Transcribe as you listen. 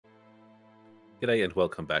G'day and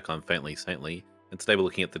welcome back. I'm Faintly Saintly, and today we're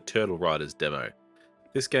looking at the Turtle Riders demo.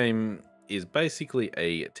 This game is basically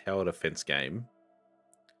a tower defense game,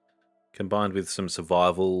 combined with some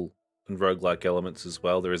survival and roguelike elements as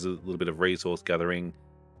well. There is a little bit of resource gathering,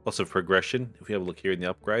 lots of progression. If we have a look here in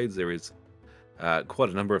the upgrades, there is quite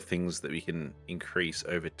a number of things that we can increase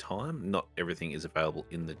over time. Not everything is available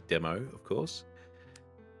in the demo, of course,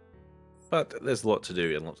 but there's a lot to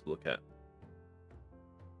do and a lot to look at.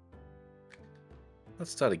 Let's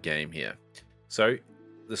start a game here. So,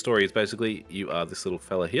 the story is basically you are this little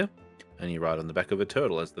fella here, and you ride on the back of a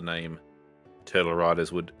turtle, as the name Turtle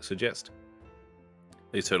Riders would suggest.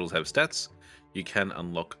 These turtles have stats. You can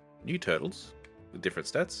unlock new turtles with different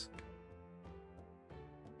stats.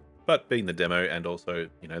 But being the demo and also,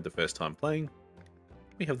 the first time playing,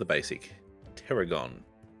 we have the basic Terragon.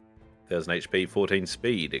 1000 HP, 14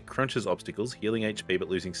 speed. It crunches obstacles, healing HP but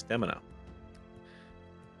losing stamina.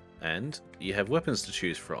 And you have weapons to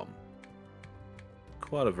choose from.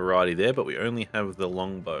 Quite a variety there, but we only have the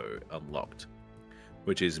longbow unlocked,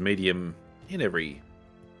 which is medium in every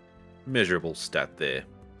measurable stat there.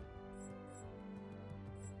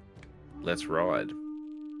 Let's ride.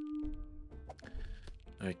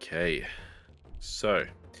 Okay, so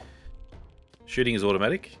shooting is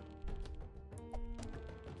automatic.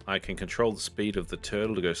 I can control the speed of the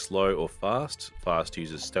turtle to go slow or fast. Fast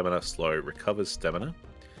uses stamina, slow recovers stamina.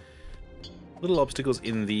 Little obstacles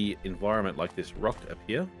in the environment like this rock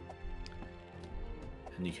appear,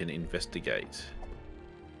 and you can investigate.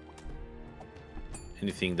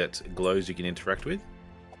 Anything that glows you can interact with.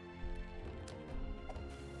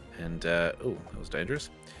 And, oh, that was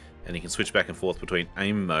dangerous. And you can switch back and forth between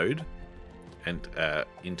aim mode and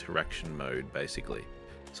interaction mode, basically.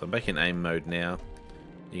 So I'm back in aim mode now.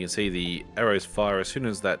 You can see the arrows fire as soon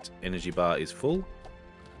as that energy bar is full,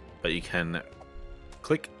 but you can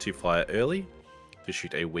click to fire early to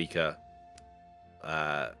shoot a weaker,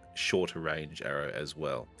 shorter range arrow as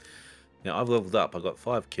well. Now I've leveled up. I've got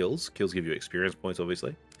 5 kills. Kills give you experience points,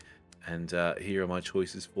 obviously. And here are my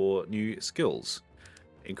choices for new skills.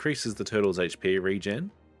 Increases the turtle's HP regen.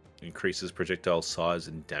 Increases projectile size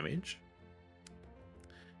and damage.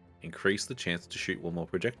 Increase the chance to shoot one more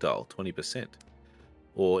projectile, 20%.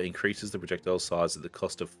 Or increases the projectile size at the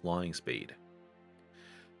cost of flying speed.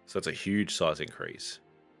 So that's a huge size increase.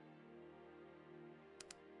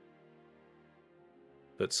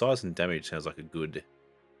 But size and damage sounds like a good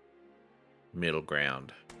middle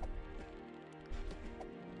ground.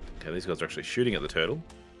 Okay, these guys are actually shooting at the turtle.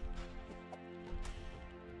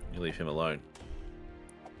 You leave him alone.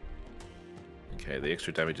 Okay, the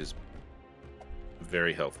extra damage is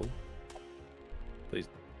very helpful. Please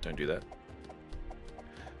don't do that.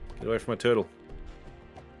 Get away from my turtle.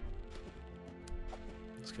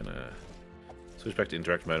 Just gonna switch back to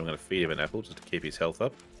interact mode. I'm gonna feed him an apple just to keep his health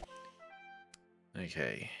up.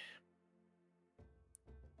 Okay.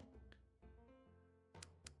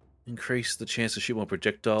 Increase the chance to shoot more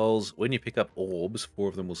projectiles. When you pick up orbs, 4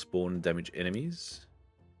 of them will spawn and damage enemies.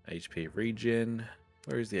 HP regen.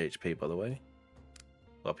 Where is the HP, by the way?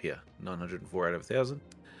 Up here. 904 out of 1,000.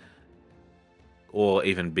 Or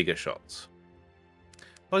even bigger shots.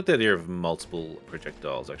 I like the idea of multiple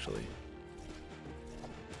projectiles, actually.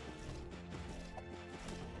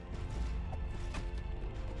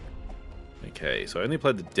 Okay, so I only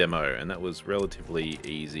played the demo, and that was relatively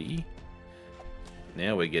easy.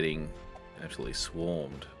 Now we're getting absolutely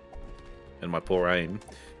swarmed. And my poor aim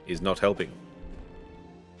is not helping.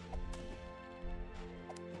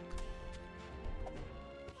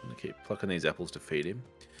 I'm gonna keep plucking these apples to feed him.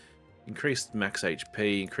 Increased max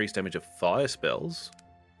HP, increased damage of fire spells.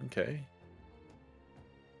 Okay.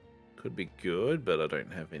 Could be good, but I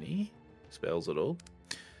don't have any spells at all.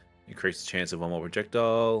 Increased chance of one more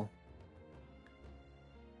projectile.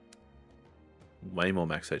 Way more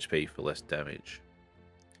max HP for less damage.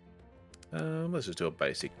 Let's just do a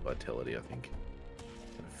basic vitality, I think.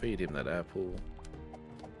 Gonna feed him that apple.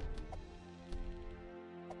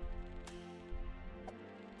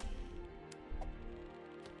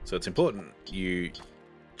 So it's important you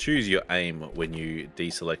choose your aim when you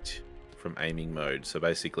deselect from aiming mode. So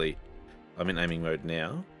basically, I'm in aiming mode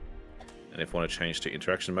now, and if I want to change to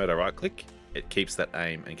interaction mode, I right click, it keeps that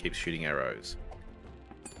aim and keeps shooting arrows.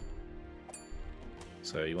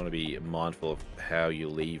 So you want to be mindful of how you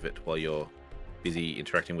leave it while you're busy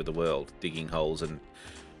interacting with the world, digging holes and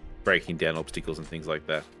breaking down obstacles and things like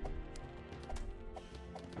that.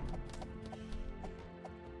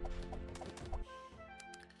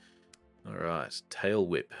 Alright, tail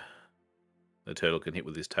whip. The turtle can hit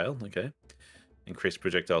with his tail, okay. Increased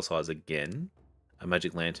projectile size again. A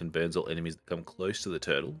magic lantern burns all enemies that come close to the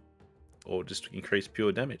turtle. or just increase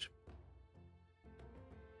pure damage.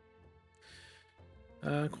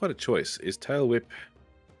 Quite a choice. Is tail whip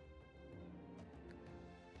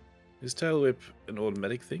an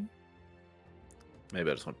automatic thing? Maybe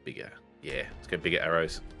I just want bigger. Yeah, let's go bigger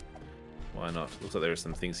arrows. Why not? Looks like there are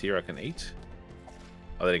some things here I can eat.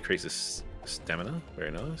 Oh, that increases stamina.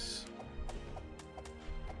 Very nice.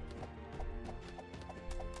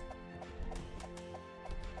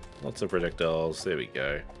 Lots of projectiles. There we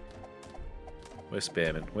go. We're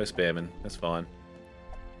spamming. That's fine.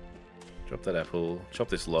 Drop that apple. Chop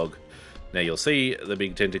this log. Now you'll see the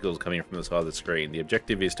big tentacles coming from the side of the screen. The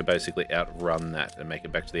objective is to basically outrun that and make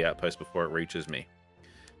it back to the outpost before it reaches me.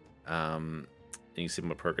 And you see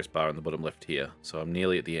my progress bar on the bottom left here. So I'm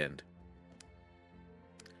nearly at the end.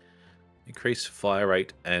 Increase fire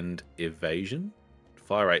rate and evasion.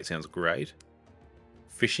 Fire rate sounds great.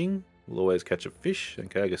 Fishing. We'll always catch a fish.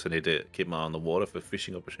 Okay, I guess I need to keep my eye on the water for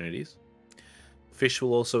fishing opportunities. Fish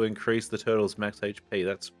will also increase the turtle's max HP.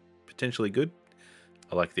 That's potentially good.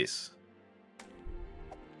 I like this.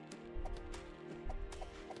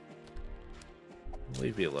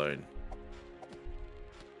 Leave me alone.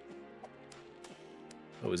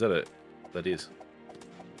 Oh, is that a... That is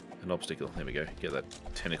an obstacle. There we go. Get that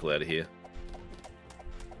tentacle out of here.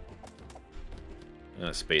 I'm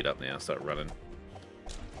going to speed up now. Start running.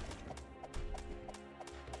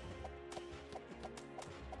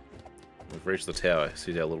 We've reached the tower.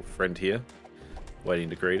 See our little friend here, waiting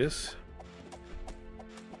to greet us.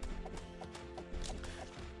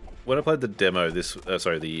 When I played the demo,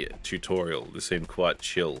 the tutorial, this seemed quite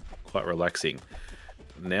chill, quite relaxing.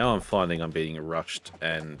 Now I'm finding I'm being rushed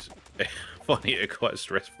and finding it quite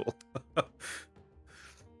stressful.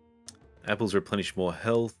 Apples replenish more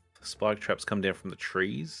health. Spike traps come down from the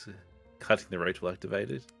trees. Cutting the road will activate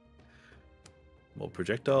it. More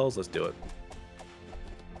projectiles. Let's do it.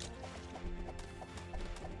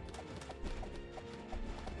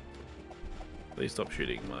 Please stop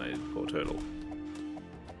shooting my poor turtle.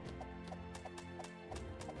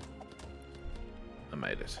 I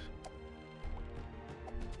made it.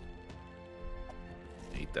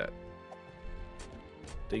 Eat that.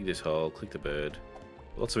 Dig this hole, click the bird.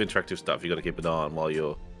 Lots of interactive stuff you got to keep an eye on while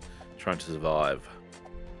you're trying to survive.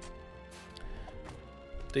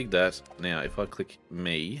 Dig that. Now, if I click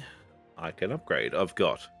me, I can upgrade. I've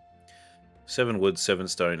got 7 wood, 7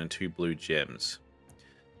 stone, and 2 blue gems.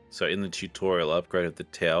 So in the tutorial, I upgraded the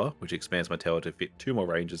tower, which expands my tower to fit 2 more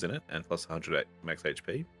ranges in it, and plus 100 max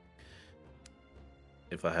HP.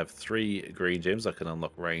 If I have 3 green gems, I can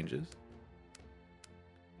unlock ranges.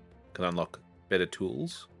 Can unlock better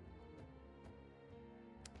tools.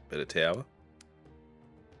 Better tower.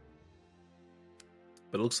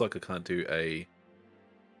 But it looks like I can't do a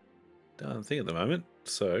darn thing at the moment,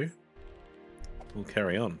 so we'll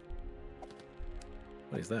carry on.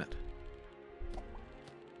 What is that?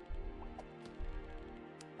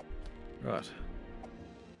 Right.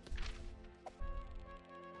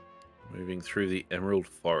 Moving through the Emerald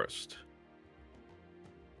Forest.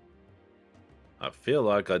 I feel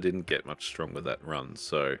like I didn't get much stronger that run,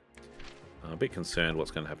 so I'm a bit concerned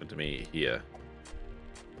what's going to happen to me here.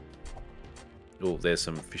 Oh, there's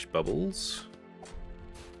some fish bubbles.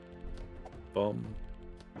 Bomb.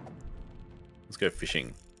 Let's go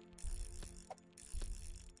fishing.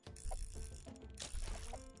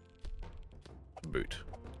 Boot.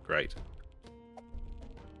 Great.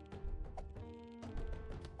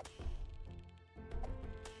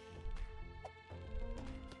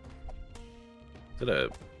 Is that a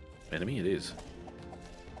enemy? It is.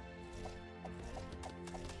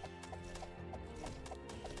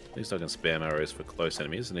 At least I can spam arrows for close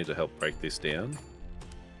enemies. I need to help break this down.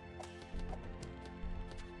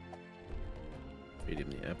 Feed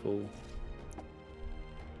him the apple.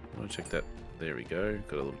 I want to check that. There we go.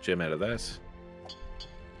 Got a little gem out of that.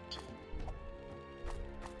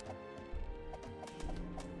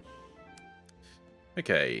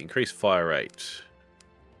 Okay, increase fire rate.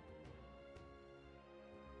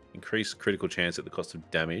 Increase critical chance at the cost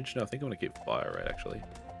of damage. No, I think I want to keep fire rate, actually.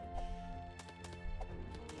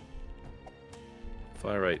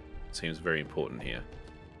 Fire rate seems very important here.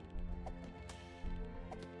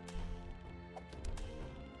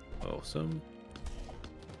 Awesome.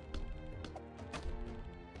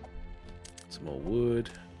 Some more wood.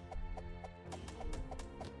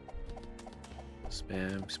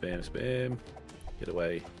 Spam, spam, spam. Get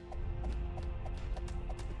away.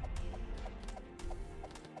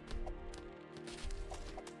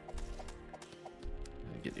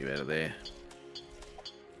 Get you out of there.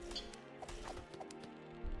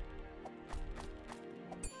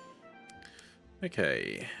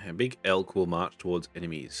 Okay, a big elk will march towards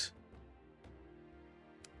enemies.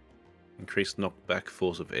 Increased knockback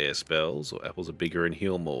force of air spells, or apples are bigger and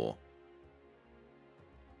heal more.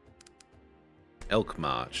 Elk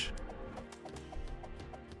March.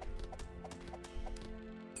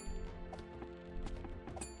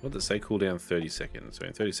 What did it say? Cooldown 30 seconds. So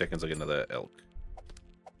in 30 seconds I get another elk.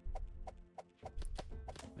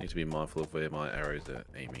 Need to be mindful of where my arrows are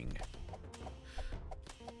aiming.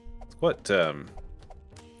 It's quite, yeah,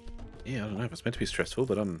 I don't know if it's meant to be stressful,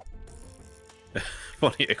 but I'm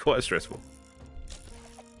finding it quite stressful.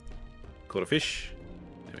 Caught a fish.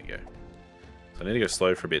 There we go. So I need to go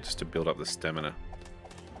slow for a bit just to build up the stamina.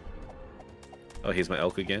 Oh, here's my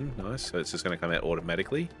elk again. Nice. So it's just going to come out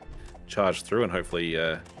automatically. Charge through and hopefully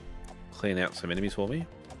clean out some enemies for me.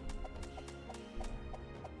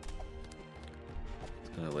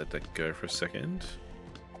 Just going to let that go for a second.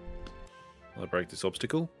 I'll break this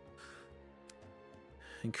obstacle.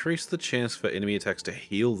 Increase the chance for enemy attacks to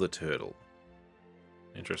heal the turtle.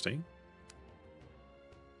 Interesting.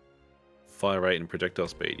 Fire rate and projectile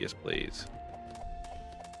speed. Yes, please.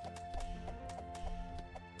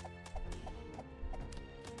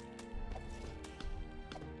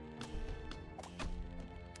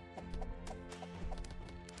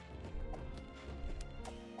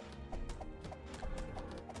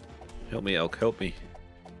 Help me, elk, help me.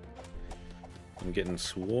 I'm getting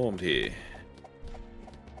swarmed here.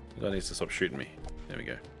 The guy needs to stop shooting me. There we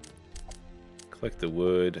go. Collect the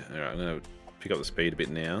wood. Alright, I'm going to pick up the speed a bit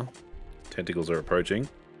now. Tentacles are approaching.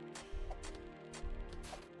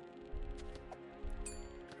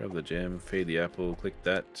 Grab the gem, feed the apple, click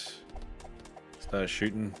that. Start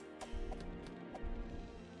shooting.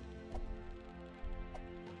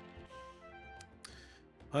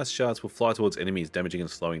 Ice shards will fly towards enemies, damaging and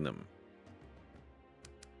slowing them.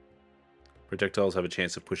 Projectiles have a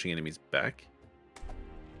chance of pushing enemies back.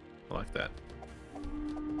 I like that.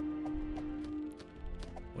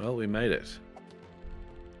 Well, we made it.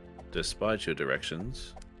 Despite your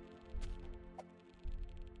directions.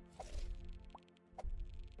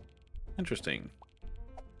 Interesting.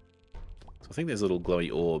 So I think there's little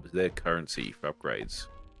glowy orbs. They're currency for upgrades.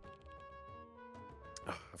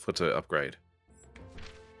 Oh, I forgot to upgrade.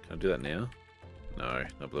 Can I do that now? No,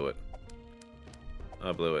 I blew it.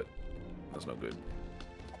 I blew it. That's not good.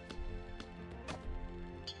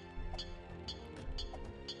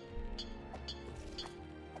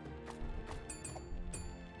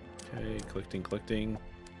 Okay, collecting.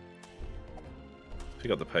 Pick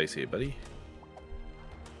up the pace here, buddy.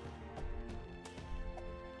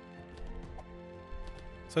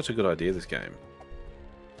 Such a good idea, this game.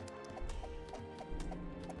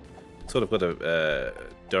 Sort of got a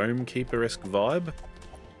Dome Keeper-esque vibe.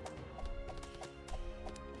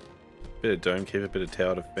 Bit of Dome Keeper, bit of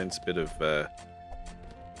Tower Defense, bit of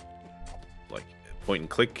like point and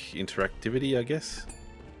click interactivity, I guess.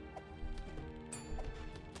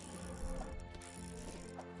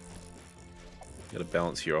 You gotta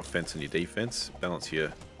balance your offense and your defense. Balance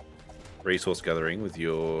your resource gathering with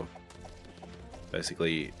your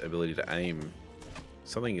basically ability to aim.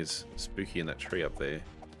 Something is spooky in that tree up there.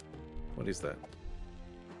 What is that?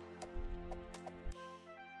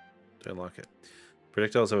 Don't like it.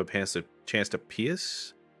 Projectiles have a chance to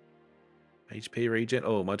pierce. HP regen.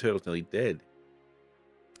 Oh, my turtle's nearly dead.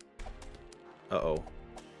 Uh-oh.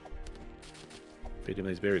 Feed him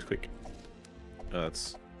these berries quick. Oh,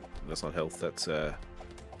 that's not health. That's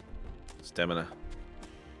stamina.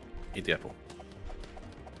 Eat the apple.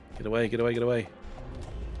 Get away, get away, get away.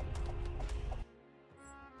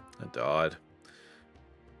 I died.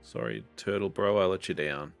 Sorry, turtle bro, I let you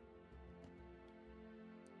down.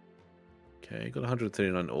 Okay, got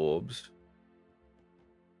 139 orbs.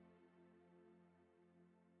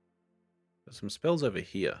 There's some spells over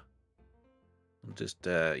here. Just,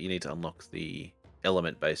 you need to unlock the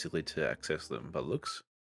element, basically, to access them, by the looks.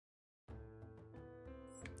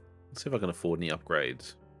 Let's see if I can afford any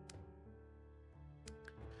upgrades.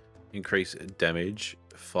 Increase damage,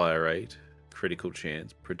 fire rate, critical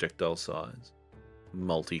chance, projectile size,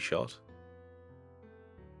 multi-shot,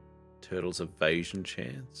 turtle's evasion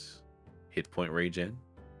chance, hit point regen,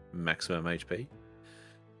 maximum HP,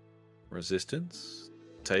 resistance,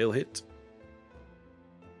 tail hit,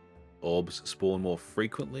 orbs spawn more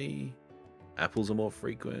frequently, apples are more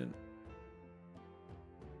frequent.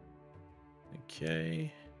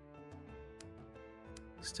 Okay.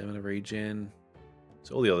 Stamina regen.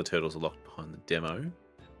 So all the other turtles are locked behind the demo.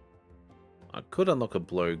 I could unlock a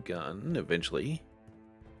blow gun eventually.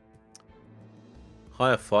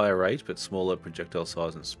 Higher fire rate, but smaller projectile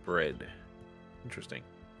size and spread. Interesting.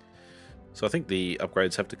 So I think the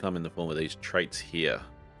upgrades have to come in the form of these traits here.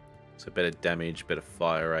 So better damage, better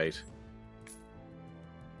fire rate.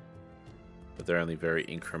 but they're only very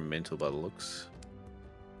incremental by the looks.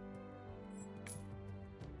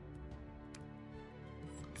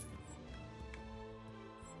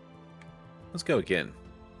 Let's go again.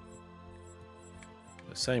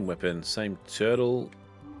 Same weapon, same turtle.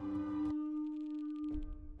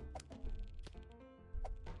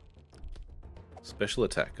 Special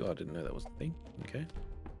attack. Oh, I didn't know that was a thing. Okay.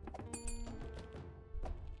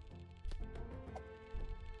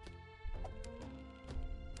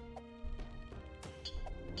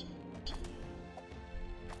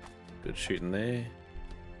 Good shooting there.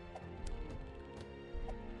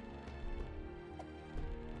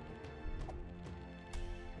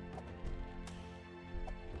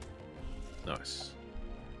 Nice.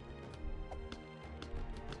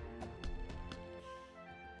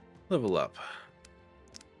 Level up.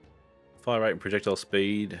 Fire rate and projectile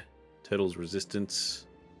speed. Turtle's resistance.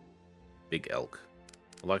 Big elk.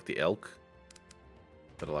 I like the elk,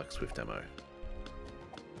 but I like swift ammo.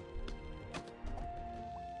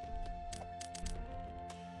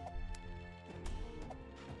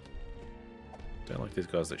 Don't like these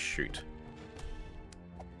guys that shoot.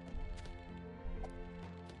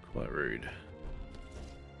 Quite rude.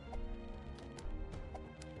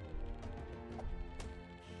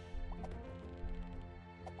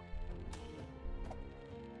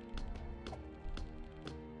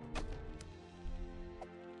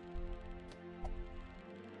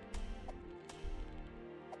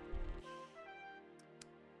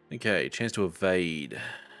 Okay, chance to evade.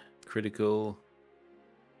 Critical.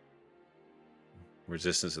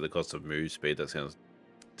 Resistance at the cost of move speed. That sounds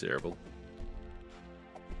terrible.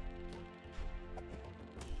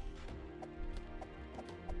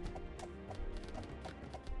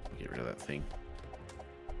 Get rid of that thing.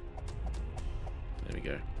 There we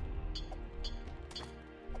go.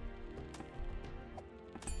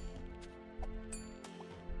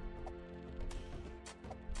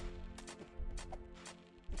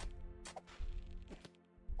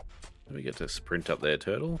 We get to sprint up there,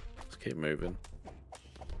 turtle. Let's keep moving.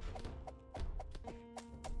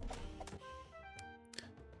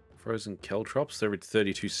 Frozen caltrops every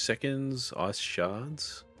 32 seconds. Ice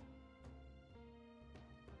shards.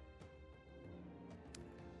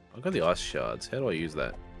 I've got the ice shards. How do I use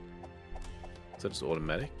that? Is that just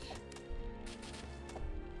automatic?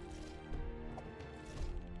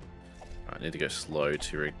 Alright, I need to go slow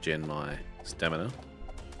to regen my stamina.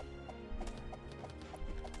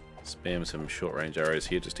 Spam some short range arrows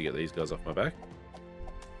here just to get these guys off my back.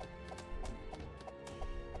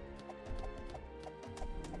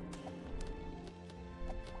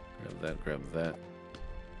 Grab that, grab that.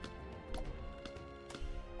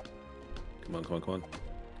 Come on, come on, come on.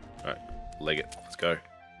 Alright, leg it. Let's go.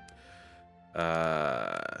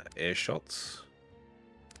 Air shots.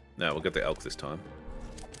 No, we'll get the elk this time.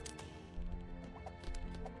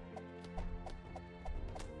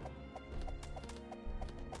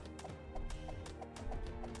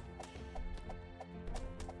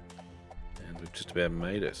 And we've just about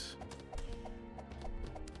made it.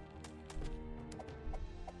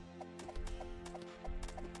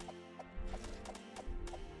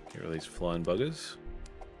 Get rid of these flying buggers.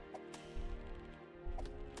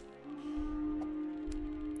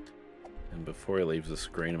 And before he leaves the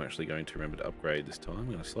screen, I'm actually going to remember to upgrade this time. I'm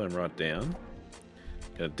going to slow him right down.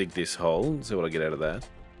 Going to dig this hole and see what I get out of that.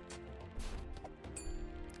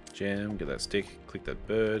 Jam, get that stick, click that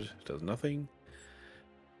bird, does nothing.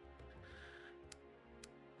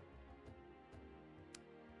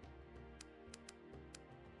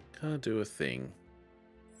 Can't do a thing.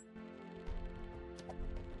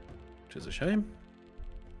 Which is a shame.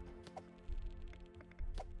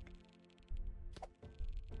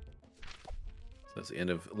 So that's the end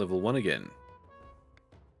of level 1 again.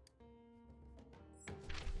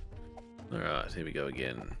 Alright, here we go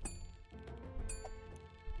again.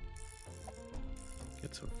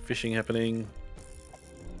 Get some fishing happening.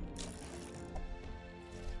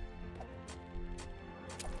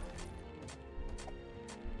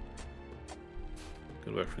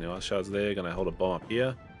 Good work from the ice shards there. Gonna hold a bomb up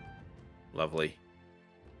here. Lovely.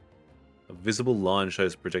 A visible line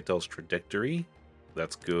shows projectile's trajectory.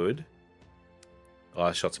 That's good.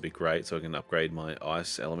 Ice shots would be great, so I can upgrade my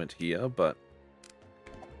ice element here, but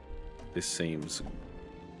this seems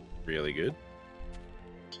really good.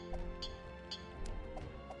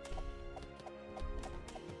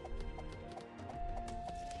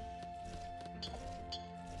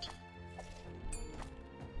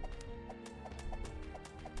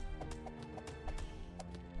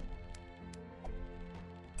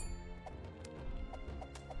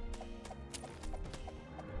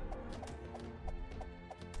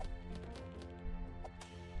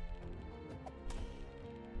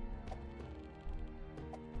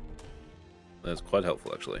 That's quite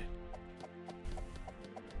helpful, actually.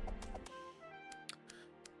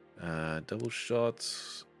 Double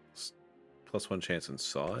shots, +1 chance in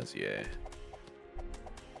size, yeah.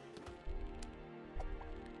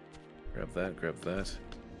 Grab that, grab that,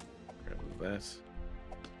 grab that.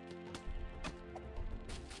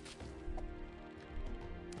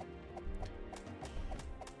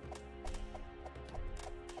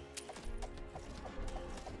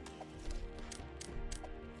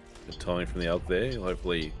 Good timing from the elk there.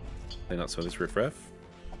 Hopefully clean up some of this riffraff.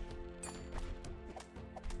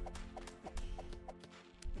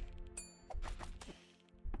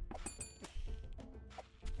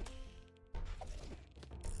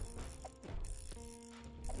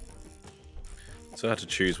 So I had to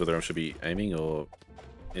choose whether I should be aiming or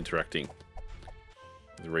interacting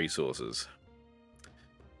with resources.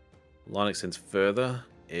 Line extends further.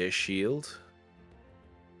 Air shield.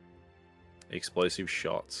 Explosive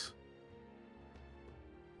shots.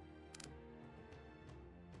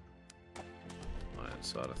 Iron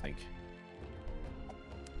side, I think.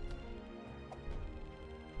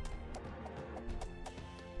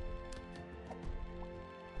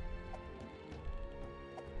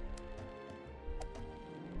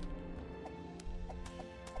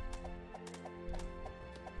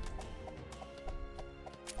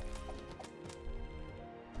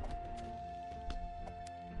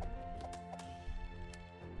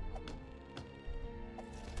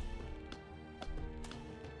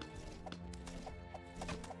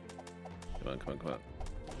 Come on, come on, come on.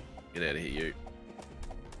 Get out of here, you.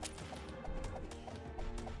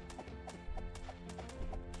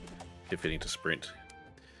 Get fitting to sprint.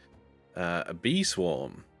 A bee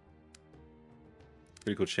swarm.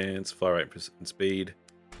 Critical chance, fire rate and speed.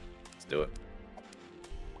 Let's do it.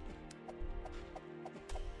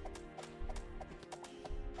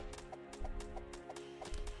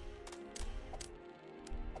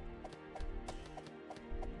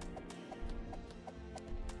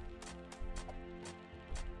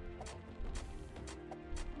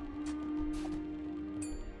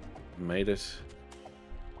 Made it.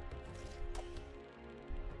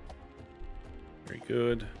 Very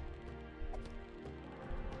good.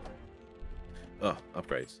 Oh,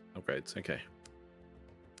 upgrades. Upgrades, okay.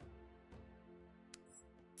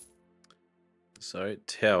 So,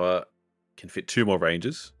 tower can fit 2 more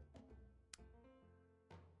rangers.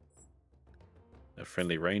 A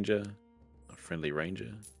friendly ranger. A friendly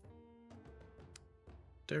ranger.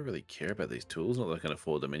 Don't really care about these tools, not that I can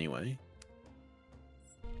afford them anyway.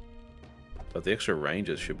 But the extra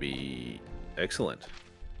rangers should be excellent.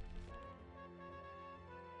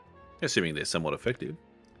 Assuming they're somewhat effective.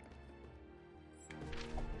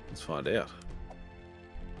 Let's find out.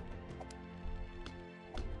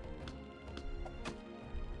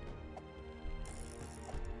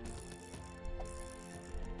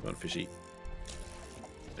 Come on, fishy.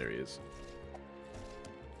 There he is.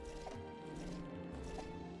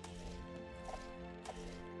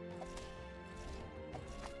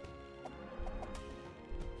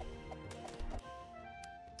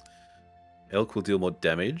 Elk will deal more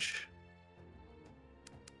damage.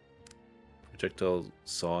 Projectile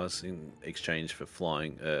size in exchange for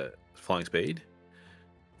flying speed.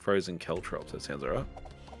 Frozen caltrops, that sounds alright.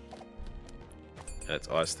 And it's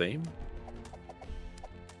ice theme.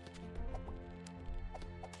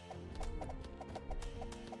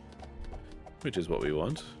 Which is what we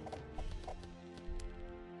want.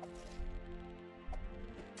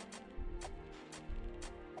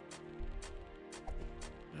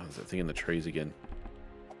 Oh, there's that thing in the trees again.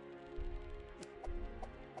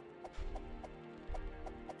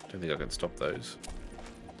 Don't think I can stop those.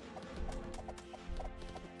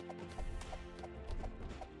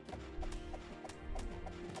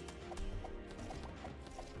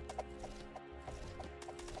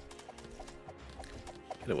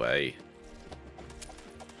 Get away.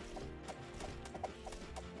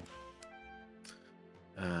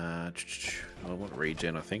 I want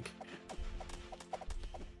regen, I think.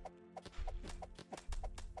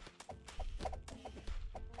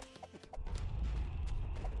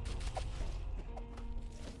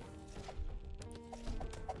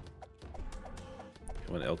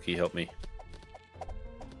 Come on, Elky, help me.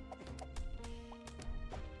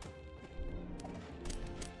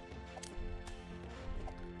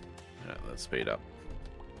 Alright, let's speed up.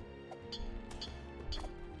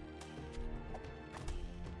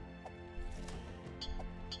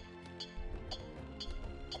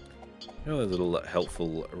 How are those little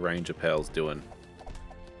helpful ranger pals doing?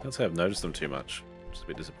 I don't say I've noticed them too much, which is a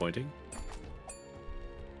bit disappointing.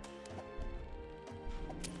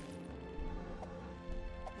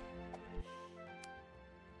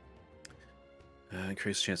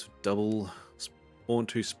 Increased chance of double. Spawn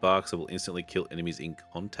 2 sparks that will instantly kill enemies in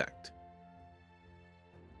contact.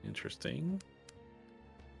 Interesting.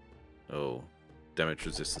 Oh, damage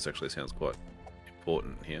resistance actually sounds quite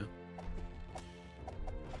important here.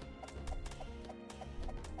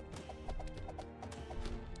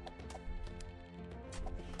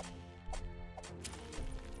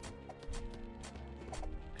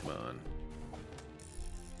 Come on.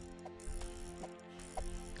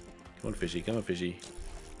 Come on, fishy. Come on, fishy.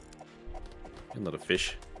 You're not a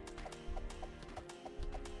fish.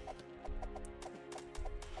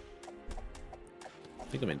 I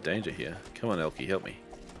think I'm in danger here. Come on, Elky, help me.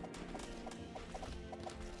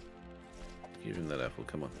 Give him that apple,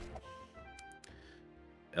 come on.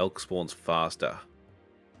 Elk spawns faster.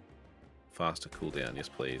 Faster cooldown, yes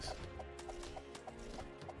please.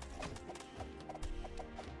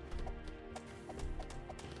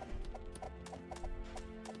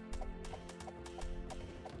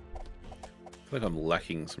 I feel like I'm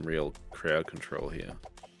lacking some real crowd control here.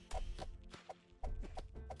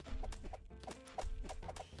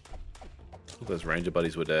 All those ranger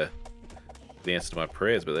buddies would the answer to my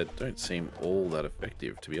prayers, but they don't seem all that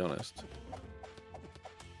effective, to be honest.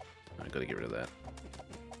 I've got to get rid of that.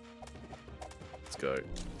 Let's go.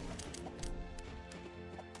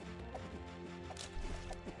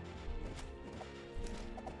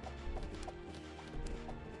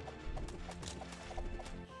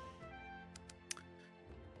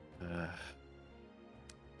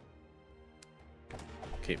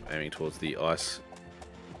 Keep aiming towards the ice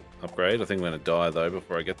upgrade. I think I'm going to die though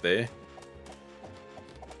before I get there.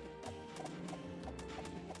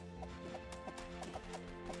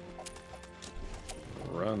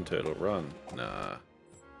 Run, turtle, run. Nah.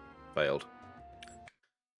 Failed.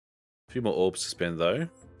 A few more orbs to spend though.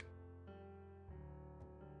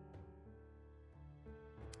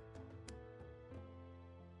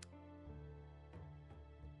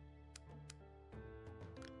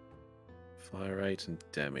 Fire rate and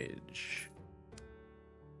damage.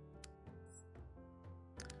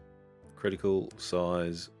 Critical,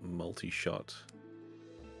 size, multi-shot.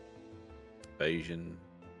 Evasion.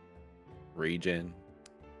 Regen.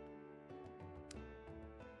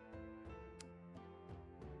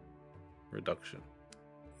 Reduction.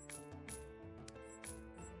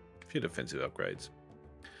 A few defensive upgrades.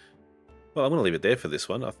 Well, I'm going to leave it there for this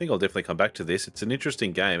one. I think I'll definitely come back to this. It's an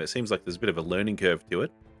interesting game. It seems like there's a bit of a learning curve to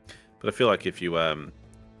it. But I feel like if you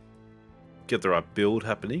get the right build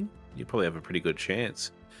happening, you probably have a pretty good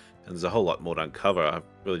chance. And there's a whole lot more to uncover. I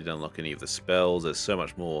really didn't unlock any of the spells. There's so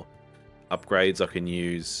much more upgrades I can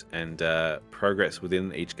use and progress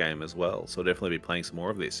within each game as well. So I'll definitely be playing some more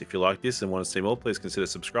of this. If you like this and want to see more, please consider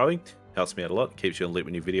subscribing. Helps me out a lot. Keeps you on loop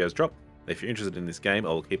when new videos drop. If you're interested in this game, I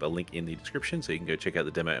will keep a link in the description so you can go check out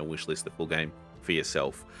the demo and wishlist the full game for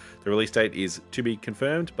yourself. The release date is to be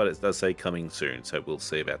confirmed, but it does say coming soon, so we'll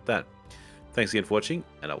see about that. Thanks again for watching,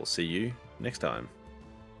 and I will see you next time.